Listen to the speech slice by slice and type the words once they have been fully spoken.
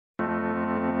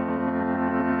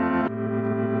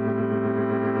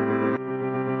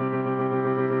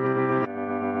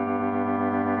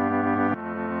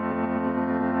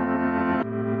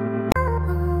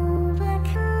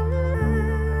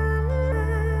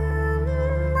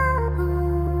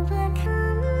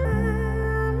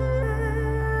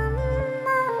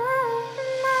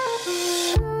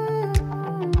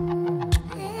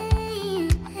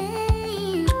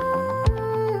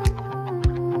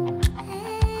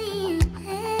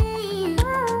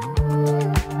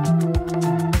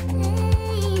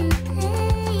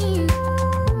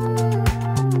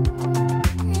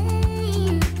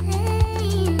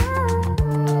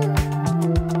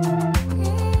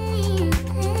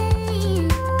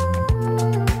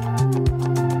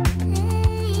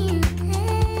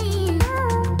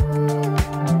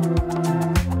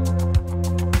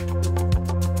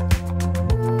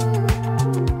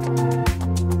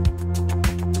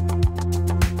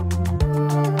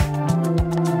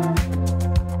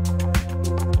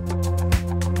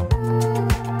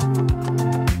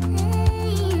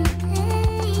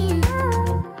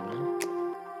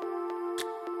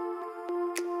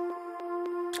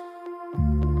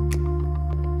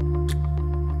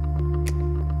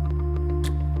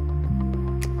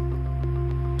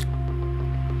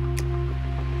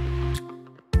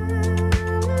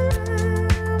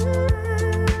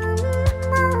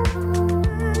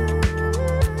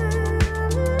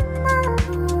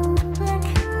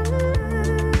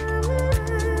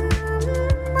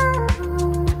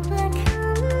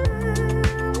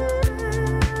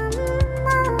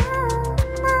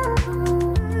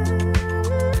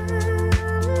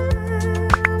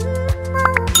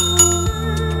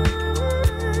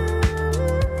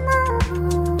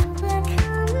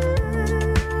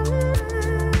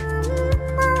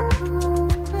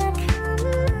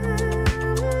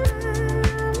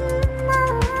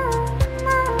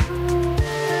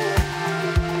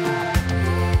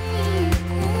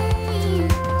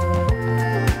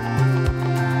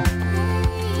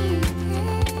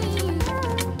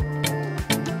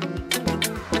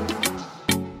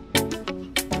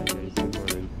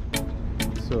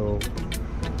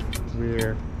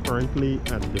We're currently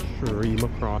at the Sherima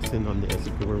crossing on the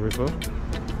Essequibo River.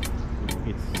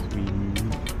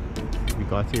 We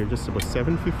got here just about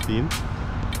 7:15.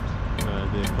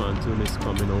 The pontoon is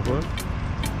coming over.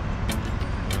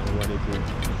 What it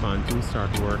is, the pontoon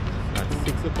start work at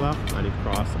 6 o'clock and it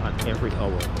crosses at every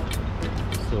hour.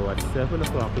 So at 7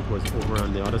 o'clock it was over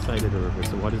on the other side of the river.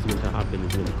 So what is going to happen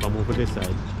is going to come over this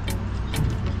side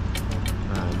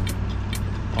and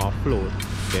offload,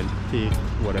 then take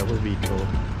whatever vehicle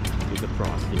is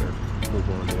across here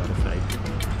over on the other side.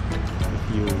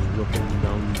 If you're looking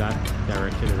down that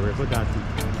direction of the river, that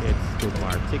heads to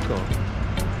Bartica,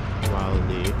 while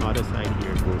the other side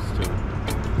here goes to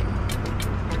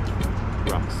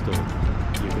Rockstone.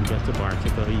 You can get to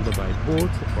Bartica either by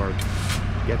boat or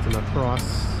getting across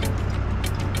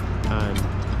and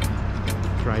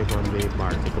drive on the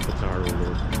Bartica Potaro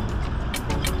Road.